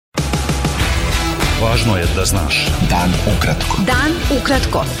Važno je da znaš. Dan ukratko. Dan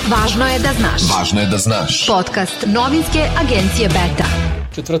ukratko. Važno je da znaš. Važno je da znaš. Podcast novinske agencije Beta.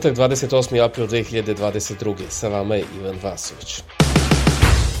 Četvrtak, 28. april 2022. Sa vama je Ivan Vasović.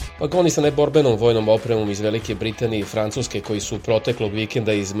 Vagoni sa neborbenom vojnom opremom iz Velike Britanije i Francuske koji su proteklog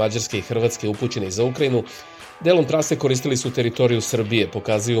vikenda iz Mađarske i Hrvatske upućeni za Ukrajinu, delom trase koristili su teritoriju Srbije,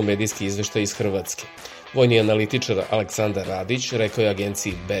 pokazuju medijski izveštaj iz Hrvatske. Vojni analitičar Aleksandar Radić rekao je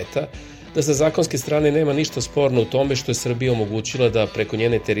agenciji Beta da sa zakonske strane nema ništa sporno u tome što je Srbija omogućila da preko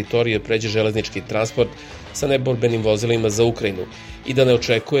njene teritorije pređe železnički transport sa neborbenim vozilima za Ukrajinu i da ne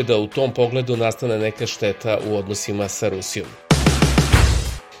očekuje da u tom pogledu nastane neka šteta u odnosima sa Rusijom.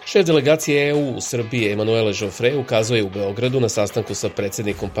 Šef delegacije EU u Srbiji Emanuele Joffre ukazuje u Beogradu na sastanku sa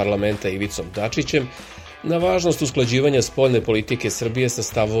predsjednikom parlamenta Ivicom Dačićem na važnost usklađivanja spoljne politike Srbije sa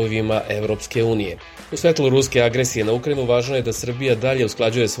stavovima Evropske unije. U svetlu ruske agresije na Ukrajinu važno je da Srbija dalje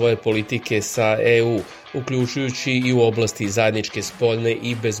usklađuje svoje politike sa EU, uključujući i u oblasti zajedničke spoljne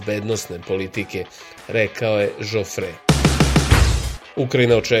i bezbednosne politike, rekao je Joffre.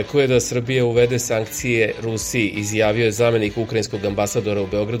 Ukrajina očekuje da Srbija uvede sankcije Rusiji, izjavio je zamenik ukrajinskog ambasadora u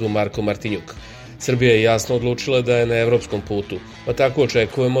Beogradu Marko Martinjuk. Srbija je jasno odlučila da je na evropskom putu, pa tako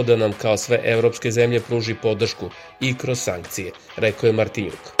očekujemo da nam kao sve evropske zemlje pruži podršku i kroz sankcije, rekao je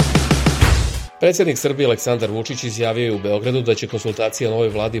Martinjuk. Predsjednik Srbije Aleksandar Vučić izjavio je u Beogradu da će konsultacije o novoj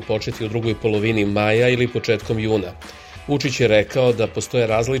vladi početi u drugoj polovini maja ili početkom juna. Vučić je rekao da postoje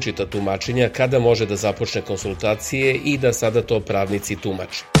različita tumačenja kada može da započne konsultacije i da sada to pravnici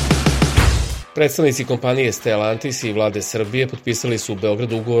tumače. Predstavnici kompanije Stellantis i vlade Srbije potpisali su u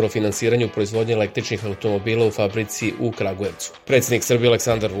Beogradu ugovor o finansiranju proizvodnje električnih automobila u fabrici u Kragujevcu. Predsjednik Srbije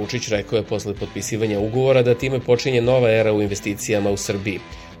Aleksandar Vučić rekao je posle potpisivanja ugovora da time počinje nova era u investicijama u Srbiji.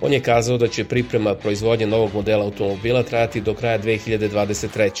 On je kazao da će priprema proizvodnje novog modela automobila trajati do kraja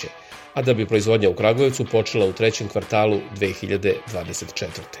 2023. a da bi proizvodnja u Kragujevcu počela u trećem kvartalu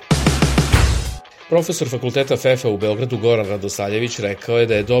 2024. Profesor fakulteta FEF-a u Beogradu Goran Radosaljević rekao je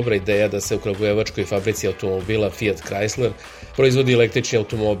da je dobra ideja da se u kragujevačkoj fabrici automobila Fiat Chrysler proizvodi električni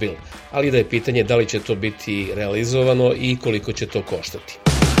automobil, ali da je pitanje da li će to biti realizovano i koliko će to koštati.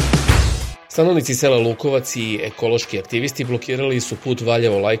 Stanovnici sela Lukovac i ekološki aktivisti blokirali su put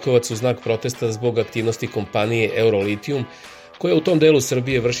Valjevo-Lajkovac u znak protesta zbog aktivnosti kompanije Eurolitijum, koja u tom delu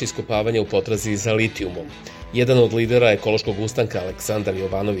Srbije vrši iskopavanje u potrazi za litijumom. Jedan od lidera ekološkog ustanka Aleksandar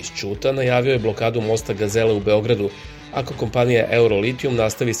Jovanović Ćuta najavio je blokadu mosta Gazele u Beogradu ako kompanija Eurolitijum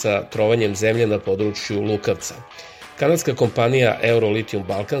nastavi sa trovanjem zemlje na području Lukavca. Kanadska kompanija Eurolitijum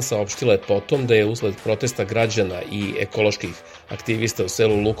Balkan saopštila je potom da je usled protesta građana i ekoloških aktivista u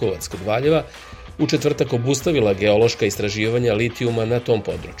selu Lukovac kod Valjeva u četvrtak obustavila geološka istraživanja litijuma na tom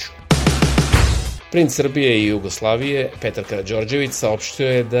području. Princ Srbije i Jugoslavije, Petar Karađorđević, saopštio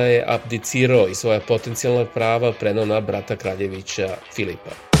je da je abdicirao i svoja potencijalna prava preneo na brata kraljevića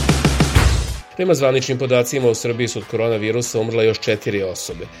Filipa. Prema zvaničnim podacima u Srbiji su od koronavirusa umrla još 4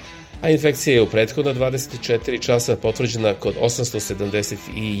 osobe, a infekcija je u prethodna 24 časa potvrđena kod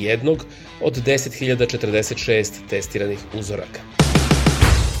 871 od 10.046 testiranih uzoraka.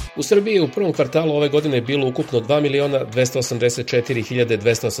 U Srbiji u prvom kvartalu ove godine bilo ukupno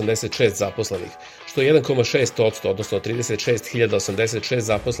 2.284.286 zaposlenih, što je 1,6%, odnosno 36.086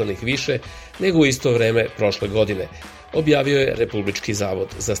 zaposlenih više nego u isto vreme prošle godine, objavio je Republički zavod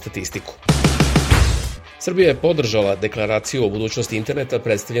za statistiku. Srbija je podržala deklaraciju o budućnosti interneta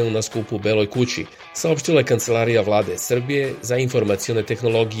predstavljenu na skupu u Beloj kući, saopštila je Kancelarija vlade Srbije za informacione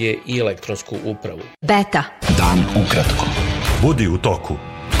tehnologije i elektronsku upravu. Beta. Dan ukratko. Budi u toku.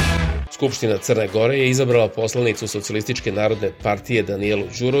 Skupština Crne Gore je izabrala poslanicu Socijalističke narodne partije Danijelu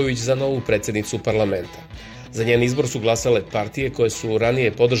Đurović za novu predsjednicu parlamenta. Za njen izbor su glasale partije koje su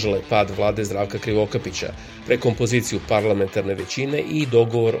ranije podržale pad vlade Zdravka Krivokapića, prekompoziciju parlamentarne većine i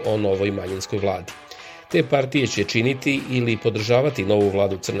dogovor o novoj manjinskoj vladi. Te partije će činiti ili podržavati novu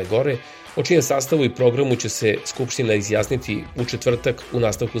vladu Crne Gore, o čijem sastavu i programu će se Skupština izjasniti u četvrtak u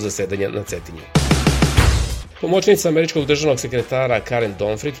nastavku zasedanja na Cetinju. Pomoćnica američkog državnog sekretara Karen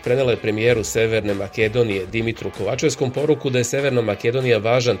Donfrid prenela je premijeru Severne Makedonije Dimitru Kovačevskom poruku da je Severna Makedonija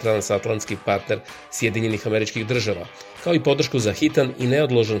važan transatlantski partner Sjedinjenih Američkih Država, kao i podršku za hitan i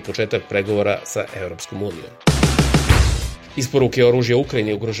neodložen početak pregovora sa Evropskom unijom. Isporuke oružja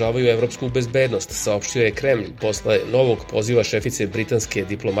Ukrajini ugrožavaju evropsku bezbednost, saopštio je Kremlj posle novog poziva šefice britanske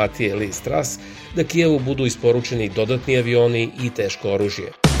diplomatije Liz Truss da Kijevu budu isporučeni dodatni avioni i teško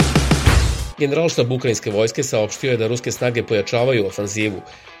oružje. Generalštab ukrajinske vojske saopštio je da ruske snage pojačavaju ofanzivu,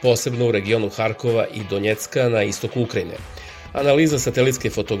 posebno u regionu Harkova i Donjecka na istoku Ukrajine. Analiza satelitske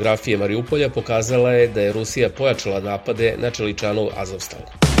fotografije Mariupolja pokazala je da je Rusija pojačala napade na čeličanu Azovstal.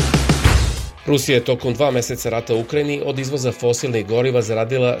 Rusija je tokom 2 meseca rata u Ukrajini od izvoza fosilnih goriva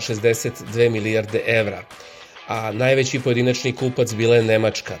zaradila 62 milijarde evra, a najveći pojedinačni kupac bila je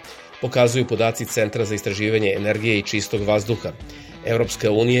Nemačka, pokazuju podaci Centra za istraživanje energije i čistog vazduha.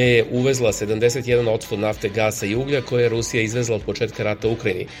 Evropska unija je uvezla 71% nafte, gasa i uglja koje je Rusija izvezla od početka rata u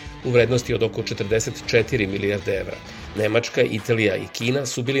Ukrajini u vrednosti od oko 44 milijarde evra. Nemačka, Italija i Kina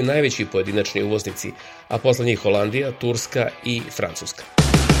su bili najveći pojedinačni uvoznici, a posle njih Holandija, Turska i Francuska.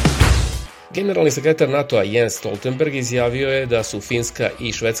 Generalni sekretar NATO-a Jens Stoltenberg izjavio je da su Finska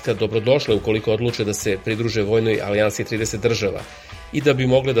i Švedska dobrodošle ukoliko odluče da se pridruže vojnoj alijansi 30 država i da bi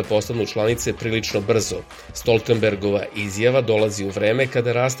mogle da postanu članice prilično brzo. Stoltenbergova izjava dolazi u vreme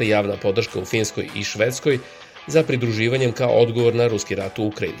kada raste javna podrška u Finskoj i Švedskoj za pridruživanjem kao odgovor na ruski rat u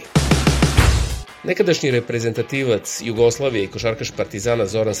Ukrajini. Nekadašnji reprezentativac Jugoslavije i košarkaš Partizana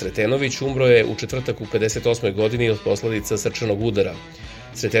Zoran Sretenović umro je u četvrtak u 58. godini od posledica srčanog udara.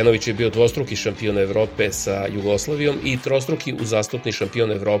 Sretenović je bio dvostruki šampion Evrope sa Jugoslavijom i trostruki uzastopni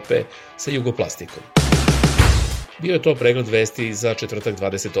šampion Evrope sa Jugoplastikom. Bio je to pregled vesti za četvrtak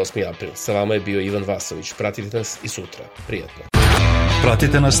 28. april. Sa vama je bio Ivan Vasović. Pratite nas i sutra. Prijatno.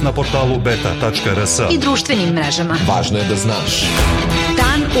 Pratite nas na portalu beta.rs I društvenim mrežama. Važno je da znaš.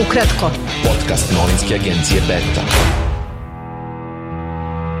 Dan ukratko. Podcast novinske agencije Beta.